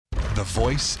The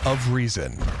voice of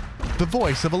reason. The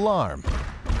voice of alarm.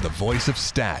 The voice of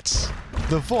stats.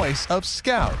 The voice of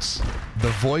scouts. The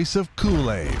voice of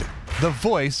Kool-Aid. The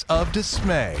voice of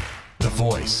dismay. The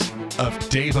voice of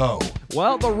Dave-O.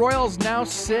 Well, the Royals now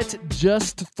sit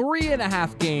just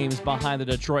 3.5 games behind the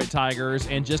Detroit Tigers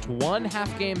and just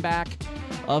 1.5 game back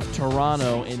of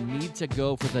Toronto, and need to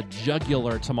go for the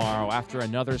jugular tomorrow after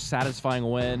another satisfying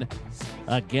win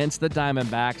against the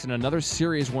Diamondbacks and another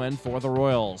series win for the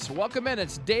Royals. Welcome in.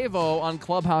 It's Dave-O on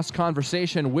Clubhouse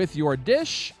Conversation with your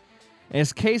dish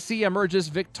as KC emerges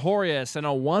victorious in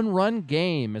a one-run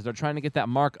game as they're trying to get that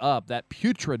mark up, that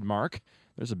putrid mark.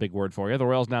 There's a big word for you. The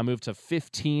Royals now move to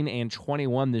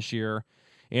 15-21 this year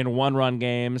in one-run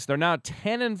games. They're now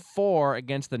 10-4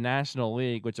 against the National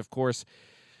League, which, of course,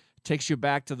 takes you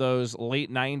back to those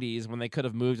late 90s when they could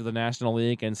have moved to the National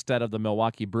League instead of the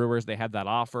Milwaukee Brewers. They had that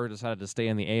offer, decided to stay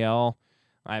in the AL.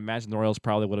 I imagine the Royals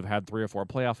probably would have had 3 or 4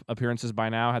 playoff appearances by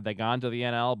now had they gone to the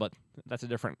NL, but that's a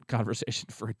different conversation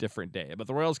for a different day. But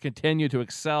the Royals continue to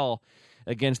excel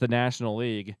against the National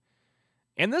League.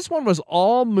 And this one was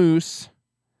all Moose,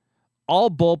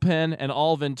 all bullpen, and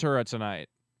all Ventura tonight.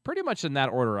 Pretty much in that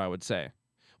order, I would say.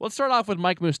 Let's start off with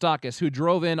Mike Moustakas, who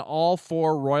drove in all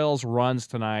 4 Royals runs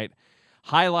tonight,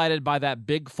 highlighted by that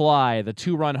big fly, the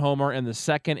 2-run homer in the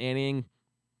second inning.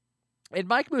 And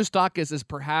Mike Moustakas is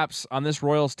perhaps, on this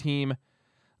Royals team,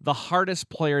 the hardest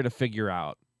player to figure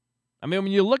out. I mean,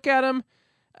 when you look at him,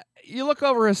 you look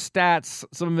over his stats,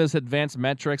 some of his advanced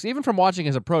metrics. Even from watching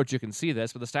his approach, you can see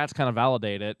this, but the stats kind of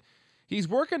validate it. He's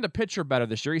working to pitcher better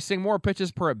this year. He's seeing more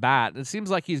pitches per at-bat. It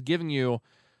seems like he's giving you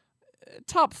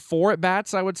top 4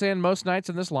 at-bats, I would say, in most nights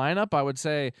in this lineup. I would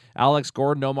say Alex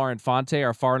Gordon, Omar Infante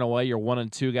are far and away your 1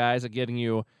 and 2 guys at getting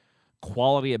you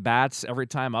quality at-bats every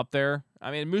time up there.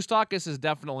 I mean, Moustakas is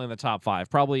definitely in the top 5,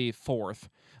 probably 4th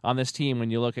on this team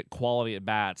when you look at quality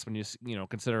at-bats, when you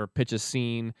consider pitches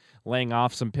seen, laying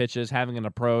off some pitches, having an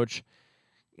approach.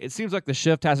 It seems like the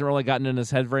shift hasn't really gotten in his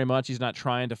head very much. He's not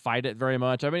trying to fight it very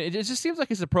much. I mean, it just seems like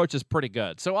his approach is pretty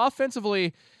good. So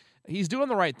offensively, he's doing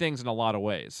the right things in a lot of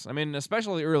ways. I mean,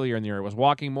 especially earlier in the year, it was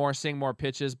walking more, seeing more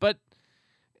pitches, but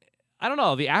I don't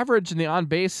know. The average in the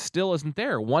on-base still isn't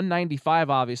there.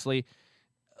 195, obviously.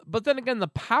 But then again, the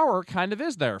power kind of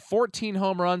is there. 14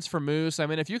 home runs for Moose. I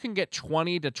mean, if you can get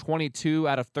 20 to 22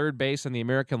 out of third base in the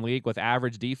American League with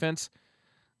average defense,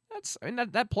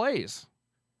 that plays.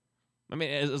 I mean,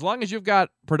 as long as you've got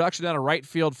production out of right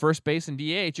field, first base, and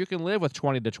DH, you can live with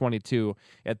 20 to 22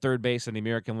 at third base in the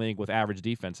American League with average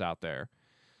defense out there.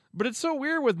 But it's so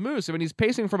weird with Moose. I mean, he's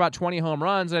pacing for about 20 home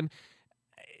runs, and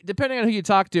depending on who you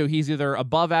talk to, he's either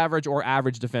above average or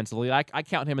average defensively. I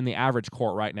count him in the average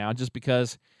court right now just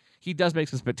because he does make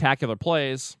some spectacular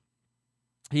plays.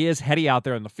 He is heady out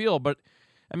there in the field, but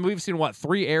I mean, we've seen,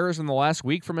 3 errors in the last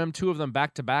week from him, 2 of them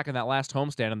back-to-back in that last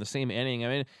homestand in the same inning. I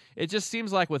mean, it just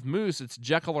seems like with Moose, it's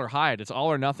Jekyll or Hyde. It's all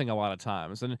or nothing a lot of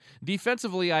times. And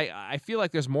defensively, I feel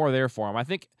like there's more there for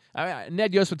him.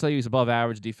 Ned Yost would tell you he's above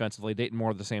average defensively. Dayton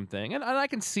Moore, the same thing. And I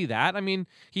can see that. I mean,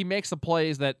 he makes the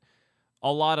plays that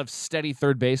a lot of steady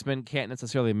third basemen can't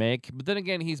necessarily make. But then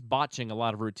again, he's botching a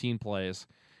lot of routine plays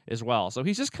as well. So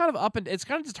he's just kind of up, and it's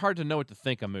kind of just hard to know what to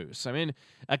think of Moose. I mean,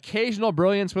 occasional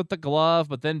brilliance with the glove,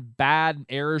 but then bad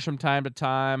errors from time to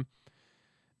time.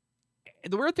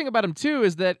 The weird thing about him, too,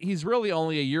 is that he's really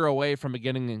only a year away from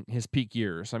beginning his peak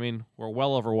years. I mean, we're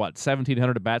well over,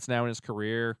 1,700 at-bats now in his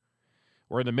career.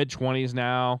 We're in the mid-20s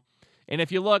now. And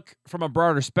if you look from a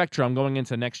broader spectrum going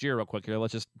into next year real quick here,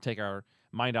 let's just take our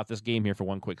mind out this game here for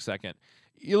one quick second.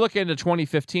 You look into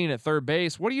 2015 at third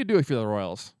base, what do you do if you're the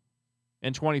Royals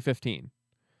in 2015?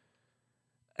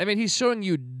 I mean, he's showing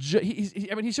you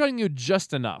he's showing you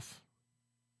just enough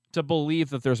to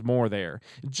believe that there's more there.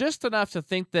 Just enough to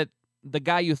think that the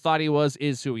guy you thought he was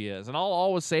is who he is. And I'll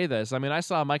always say this. I mean, I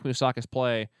saw Mike Moustakas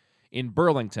play in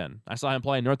Burlington. I saw him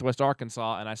play in Northwest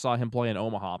Arkansas, and I saw him play in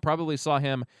Omaha. Probably saw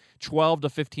him 12 to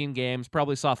 15 games,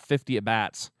 probably saw 50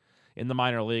 at-bats in the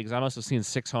minor leagues. I must have seen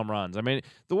 6 home runs. I mean,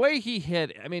 the way he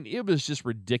hit, I mean, it was just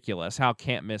ridiculous how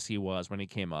can't miss he was when he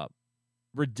came up.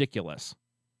 Ridiculous.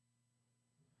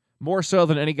 More so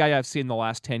than any guy I've seen in the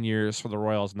last 10 years for the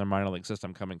Royals in their minor league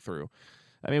system coming through.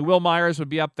 I mean, Will Myers would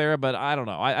be up there, but I don't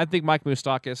know. I think Mike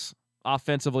Moustakas,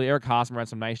 offensively, Eric Hosmer had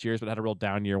some nice years, but had a real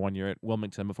down year one year at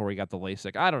Wilmington before he got the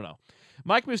LASIK. I don't know.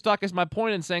 Mike Moustakas, my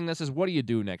point in saying this is, what do you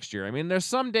do next year? I mean, there's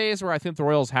some days where I think the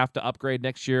Royals have to upgrade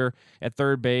next year at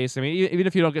third base. I mean, even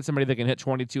if you don't get somebody that can hit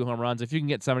 22 home runs, if you can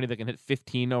get somebody that can hit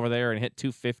 15 over there and hit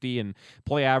 250 and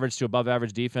play average to above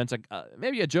average defense, like,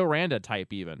 maybe a Joe Randa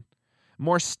type even.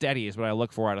 More steady is what I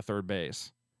look for out of third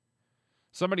base.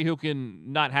 Somebody who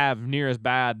can not have near as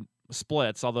bad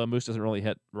splits, although Moose doesn't really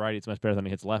hit righties much better than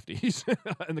he hits lefties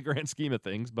in the grand scheme of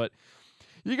things. But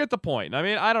you get the point. I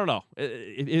mean, I don't know.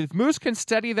 If Moose can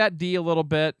steady that D a little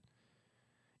bit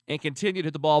and continue to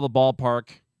hit the ball in the ballpark,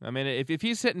 I mean, if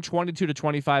he's hitting 22 to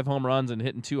 25 home runs and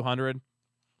hitting 200,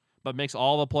 but makes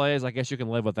all the plays, I guess you can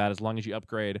live with that as long as you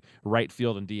upgrade right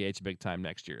field and DH big time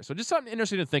next year. So just something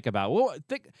interesting to think about. Well,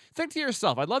 think to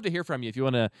yourself. I'd love to hear from you. If you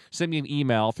want to send me an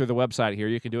email through the website here,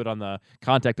 you can do it on the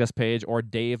Contact Us page or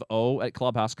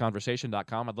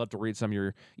daveo@clubhouseconversation.com. I'd love to read some of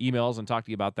your emails and talk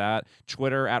to you about that.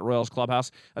 Twitter @Royals Clubhouse.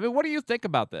 I mean, what do you think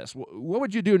about this? What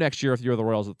would you do next year if you were the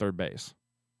Royals at third base?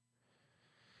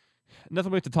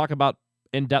 Nothing we have to talk about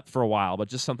in depth for a while, but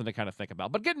just something to kind of think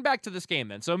about. But getting back to this game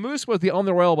then. So Moose was the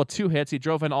only Royal with 2 hits. He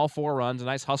drove in all 4 runs. A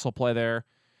nice hustle play there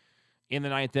in the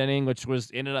 9th inning, which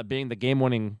ended up being the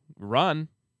game-winning run.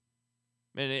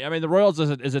 I mean, the Royals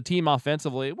as a team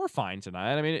offensively, we're fine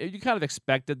tonight. I mean, you kind of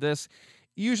expected this.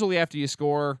 Usually after you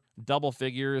score double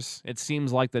figures, it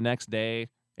seems like the next day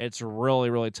it's really,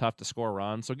 really tough to score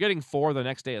runs. So getting 4 the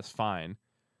next day is fine.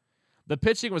 The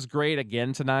pitching was great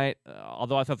again tonight,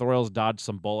 although I thought the Royals dodged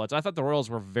some bullets. I thought the Royals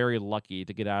were very lucky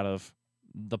to get out of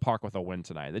the park with a win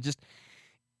tonight.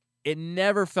 It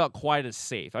never felt quite as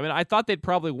safe. I mean, I thought they'd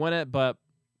probably win it, but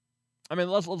I mean,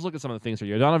 let's look at some of the things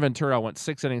here. Donovan Ventura went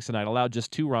 6 innings tonight, allowed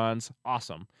just 2 runs.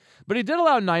 Awesome. But he did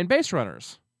allow 9 base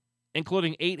runners,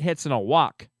 including 8 hits and a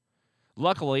walk.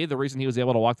 Luckily, the reason he was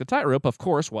able to walk the tightrope, of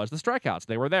course, was the strikeouts.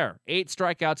 They were there. 8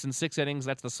 strikeouts in 6 innings.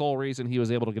 That's the sole reason he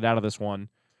was able to get out of this one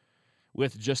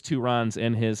with just 2 runs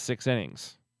in his 6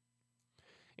 innings.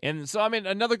 And so, I mean,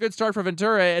 another good start for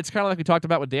Ventura. It's kind of like we talked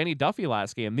about with Danny Duffy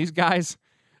last game. These guys,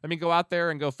 I mean, go out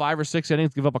there and go 5 or 6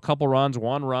 innings, give up a couple runs,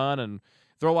 1 run, and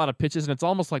throw a lot of pitches, and it's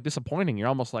almost like disappointing. You're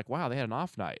almost like, wow, they had an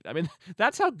off night. I mean,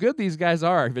 that's how good these guys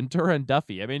are, Ventura and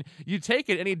Duffy. I mean, you take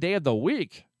it any day of the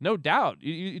week, no doubt.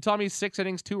 You tell me 6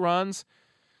 innings, 2 runs,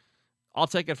 I'll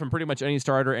take it from pretty much any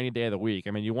starter any day of the week.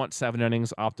 I mean, you want 7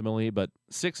 innings optimally, but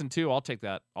 6 and 2, I'll take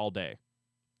that all day,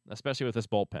 especially with this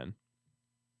bullpen.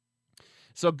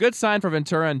 So good sign for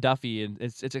Ventura and Duffy, and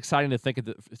it's exciting to think of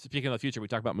speaking of the future, we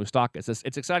talk about Moustakas.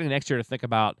 It's exciting next year to think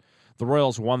about the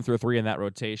Royals 1 through 3 in that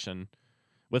rotation.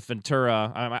 With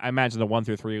Ventura, I imagine the 1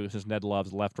 through 3, since Ned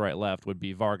Love's left, right, left, would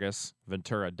be Vargas,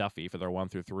 Ventura, Duffy for their 1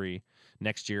 through 3.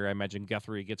 Next year, I imagine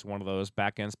Guthrie gets one of those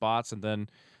back-end spots, and then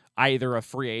either a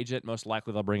free agent, most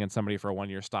likely they'll bring in somebody for a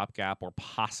 1-year stopgap, or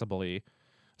possibly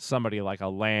somebody like a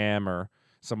Lamb or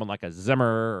someone like a Zimmer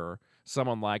or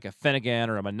someone like a Finnegan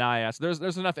or a Manaea. So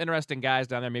there's enough interesting guys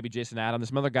down there, maybe Jason Adams,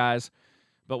 some other guys,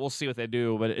 but we'll see what they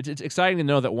do. But it's exciting to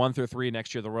know that 1 through 3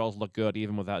 next year, the Royals look good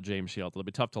even without James Shield. It'll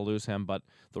be tough to lose him, but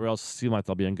the Royals seem like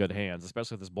they'll be in good hands,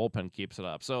 especially if this bullpen keeps it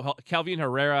up. So Kelvin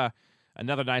Herrera,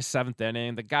 another nice 7th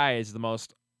inning. The guy is the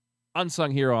most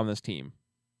unsung hero on this team.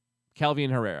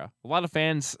 Kelvin Herrera. A lot of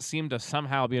fans seem to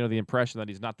somehow be under the impression that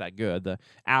he's not that good. The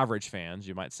average fans,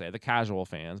 you might say, the casual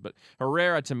fans. But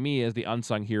Herrera, to me, is the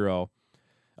unsung hero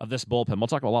of this bullpen. We'll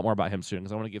talk a lot more about him soon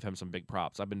because I want to give him some big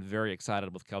props. I've been very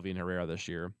excited with Kelvin Herrera this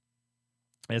year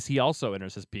as he also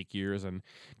enters his peak years and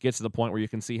gets to the point where you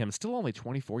can see him still only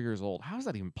 24 years old. How is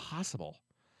that even possible?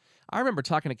 I remember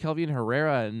talking to Kelvin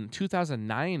Herrera in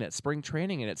 2009 at spring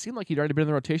training, and it seemed like he'd already been in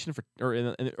the rotation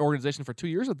in the organization for 2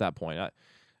 years at that point.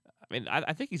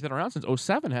 I think he's been around since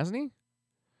 2007, hasn't he?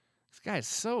 This guy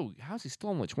is how's he still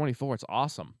only 24? It's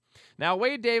awesome. Now,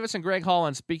 Wade Davis and Greg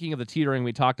Holland, speaking of the teetering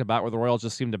we talked about where the Royals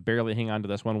just seem to barely hang on to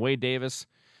this one. Wade Davis,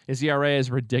 his ERA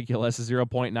is ridiculous,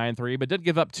 0.93, but did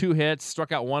give up 2 hits,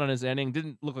 struck out 1 in his inning.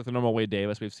 Didn't look like the normal Wade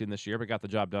Davis we've seen this year, but got the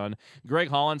job done. Greg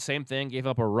Holland, same thing, gave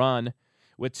up a run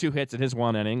with 2 hits in his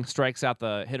 1 inning. Strikes out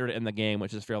the hitter to end the game,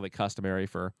 which is fairly customary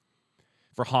for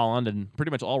Holland and pretty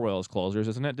much all Royals closers,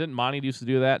 isn't it? Didn't Monty used to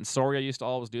do that? And Soria used to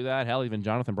always do that? Hell, even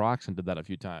Jonathan Broxton did that a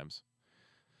few times.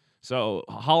 So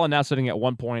Holland now sitting at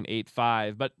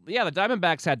 1.85. But, yeah, the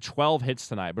Diamondbacks had 12 hits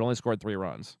tonight, but only scored 3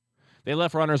 runs. They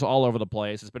left runners all over the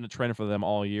place. It's been a trend for them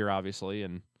all year, obviously.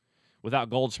 And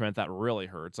without Goldschmidt, that really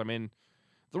hurts. I mean,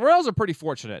 the Royals are pretty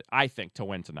fortunate, I think, to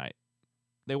win tonight.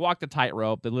 They walked the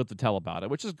tightrope. They lived to tell about it,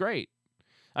 which is great.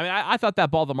 I mean, I thought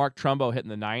that ball that Mark Trumbo hit in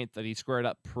the 9th, that he squared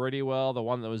up pretty well, the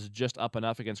one that was just up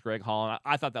enough against Greg Holland,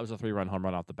 I thought that was a 3-run home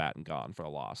run off the bat and gone for a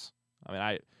loss. I mean,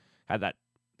 I had that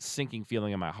sinking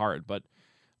feeling in my heart, but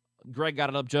Greg got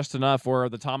it up just enough where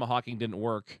the tomahawking didn't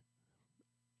work.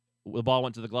 The ball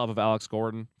went to the glove of Alex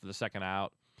Gordon for the second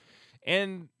out.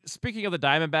 And speaking of the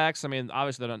Diamondbacks, I mean,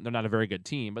 obviously they're not a very good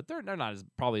team, but they're not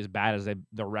probably as bad as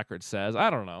their record says. I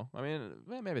don't know. I mean,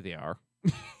 maybe they are.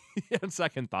 On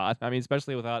second thought. I mean,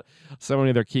 especially without so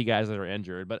many of their key guys that are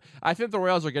injured. But I think the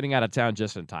Royals are getting out of town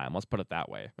just in time. Let's put it that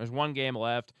way. There's 1 game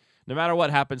left. No matter what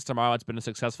happens tomorrow, it's been a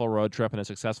successful road trip and a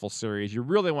successful series. You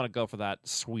really want to go for that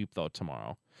sweep, though,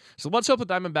 tomorrow. So let's hope the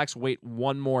Diamondbacks wait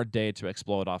one more day to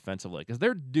explode offensively, because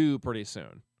they're due pretty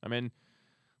soon. I mean,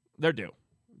 they're due.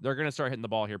 They're going to start hitting the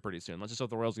ball here pretty soon. Let's just hope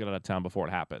the Royals get out of town before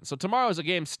it happens. So tomorrow's a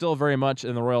game still very much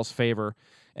in the Royals' favor,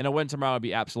 and a win tomorrow would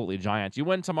be absolutely giant. You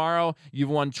win tomorrow,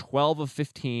 you've won 12 of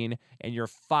 15, and you're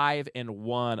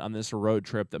 5-1 on this road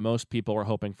trip that most people are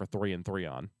hoping for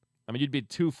 3-3 on. I mean, you'd be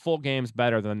 2 full games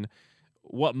better than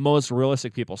what most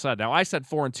realistic people said. Now, I said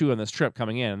 4-2 on this trip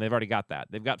coming in, and they've already got that.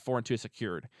 They've got 4-2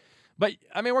 secured. But,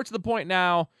 I mean, we're to the point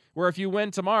now where if you win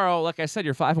tomorrow, like I said,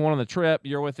 you're 5-1 on the trip.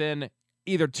 You're within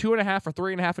either 2.5 or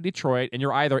 3.5 of Detroit, and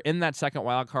you're either in that second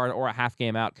wild card or a half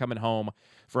game out coming home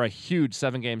for a huge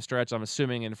 7-game stretch, I'm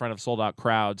assuming in front of sold-out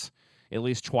crowds at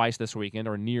least twice this weekend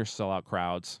or near sellout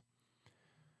crowds.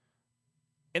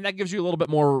 And that gives you a little bit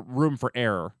more room for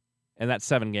error in that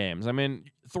 7 games. I mean,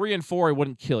 3-4, it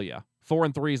wouldn't kill you.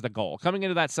 4-3 is the goal. Coming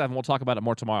into that 7, we'll talk about it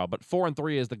more tomorrow, but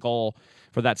 4-3 is the goal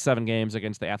for that 7 games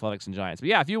against the Athletics and Giants. But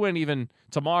yeah, if you win even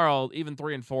tomorrow, even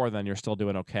 3-4, then you're still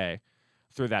doing okay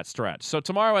through that stretch. So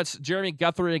tomorrow it's Jeremy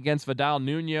Guthrie against Vidal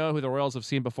Nuno, who the Royals have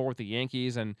seen before with the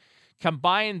Yankees, and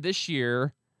combined this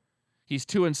year, he's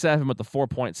 2-7 with the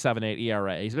 4.78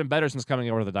 ERA. He's been better since coming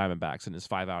over to the Diamondbacks in his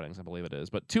 5 outings, I believe it is.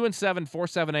 But 2-7,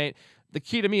 4.78. The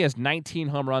key to me is 19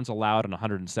 home runs allowed in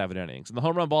 107 innings. And the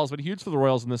home run ball has been huge for the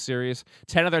Royals in this series.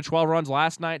 10 of their 12 runs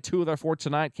last night, 2 of their 4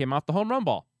 tonight came off the home run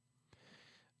ball.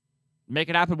 Make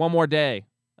it happen one more day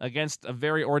against a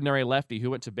very ordinary lefty who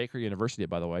went to Baker University,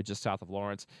 by the way, just south of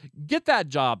Lawrence. Get that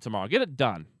job tomorrow. Get it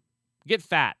done. Get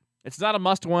fat. It's not a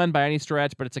must-win by any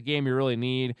stretch, but it's a game you really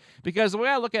need. Because the way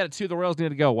I look at it, too, the Royals need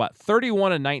to go,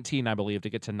 31-19, I believe, to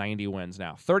get to 90 wins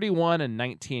now.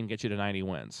 31-19 get you to 90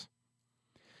 wins.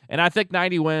 And I think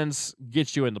 90 wins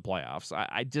gets you in the playoffs.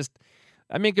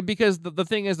 I mean, because the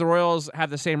thing is, the Royals have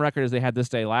the same record as they had this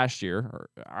day last year,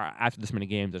 or after this many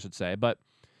games, I should say. But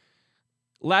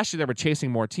last year, they were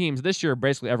chasing more teams. This year,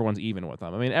 basically, everyone's even with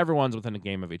them. I mean, everyone's within a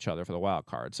game of each other for the wild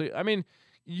card. So, I mean,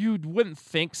 you wouldn't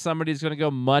think somebody's going to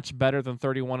go much better than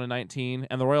 31-19,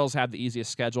 and the Royals have the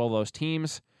easiest schedule of those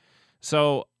teams.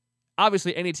 So,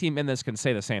 obviously, any team in this can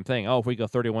say the same thing. Oh, if we go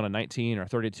 31-19 or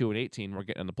 32-18, we're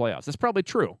getting in the playoffs. That's probably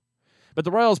true. But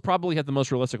the Royals probably have the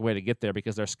most realistic way to get there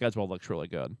because their schedule looks really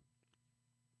good.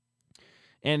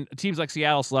 And teams like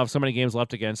Seattle still have so many games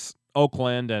left against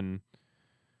Oakland and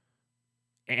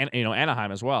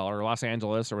Anaheim as well, or Los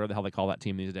Angeles, or whatever the hell they call that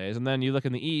team these days. And then you look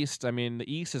in the East. I mean,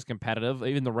 the East is competitive.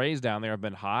 Even the Rays down there have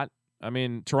been hot. I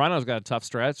mean, Toronto's got a tough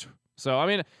stretch. So, I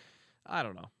mean, I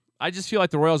don't know. I just feel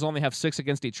like the Royals only have 6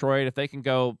 against Detroit. If they can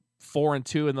go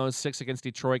 4-2 in those 6 against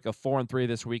Detroit, go 4-3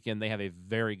 this weekend, they have a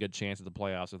very good chance at the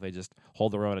playoffs if they just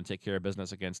hold their own and take care of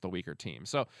business against the weaker team.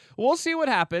 So we'll see what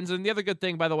happens. And the other good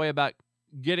thing, by the way, about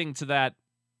getting to that,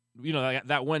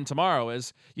 that win tomorrow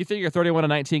is you figure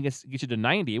 31-19 gets you to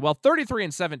 90. Well,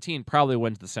 33-17 probably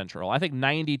wins the Central. I think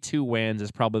 92 wins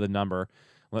is probably the number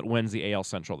that wins the AL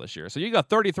Central this year. So you go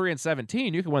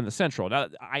 33-17, you can win the Central. Now,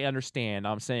 I understand.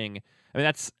 I'm saying,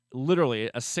 that's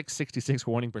literally a 666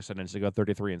 winning percentage to go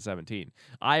 33-17.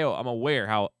 I'm aware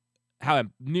how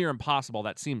near impossible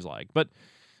that seems like. But,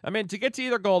 to get to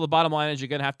either goal, the bottom line is you're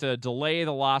going to have to delay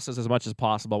the losses as much as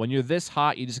possible. When you're this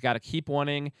hot, you just got to keep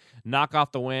winning, knock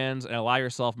off the wins, and allow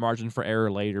yourself margin for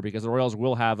error later because the Royals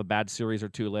will have a bad series or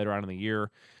 2 later on in the year.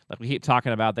 Like we keep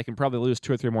talking about, they can probably lose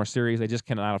 2 or 3 more series. They just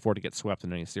cannot afford to get swept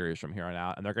in any series from here on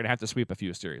out, and they're going to have to sweep a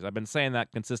few series. I've been saying that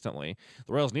consistently.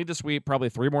 The Royals need to sweep probably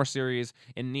 3 more series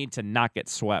and need to not get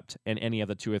swept in any of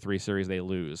the 2 or 3 series they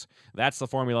lose. That's the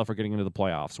formula for getting into the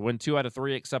playoffs. Win 2 out of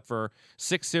 3 except for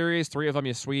 6 series. 3 of them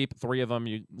you sweep. 3 of them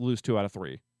you lose 2 out of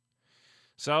 3.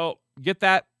 So get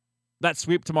that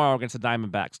sweep tomorrow against the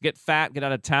Diamondbacks. Get fat, get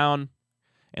out of town,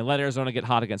 and let Arizona get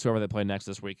hot against whoever they play next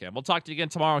this weekend. We'll talk to you again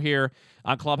tomorrow here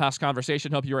on Clubhouse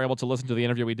Conversation. Hope you were able to listen to the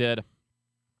interview we did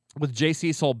with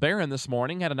J.C. Solbaran this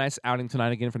morning. Had a nice outing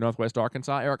tonight again for Northwest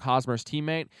Arkansas. Eric Hosmer's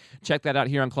teammate. Check that out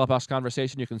here on Clubhouse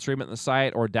Conversation. You can stream it on the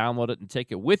site or download it and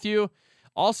take it with you.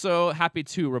 Also, happy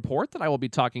to report that I will be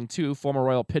talking to former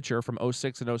Royal pitcher from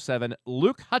 06 and 07,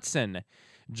 Luke Hudson,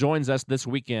 joins us this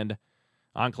weekend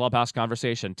on Clubhouse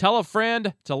Conversation. Tell a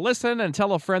friend to listen and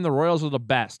tell a friend the Royals are the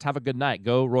best. Have a good night.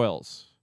 Go Royals.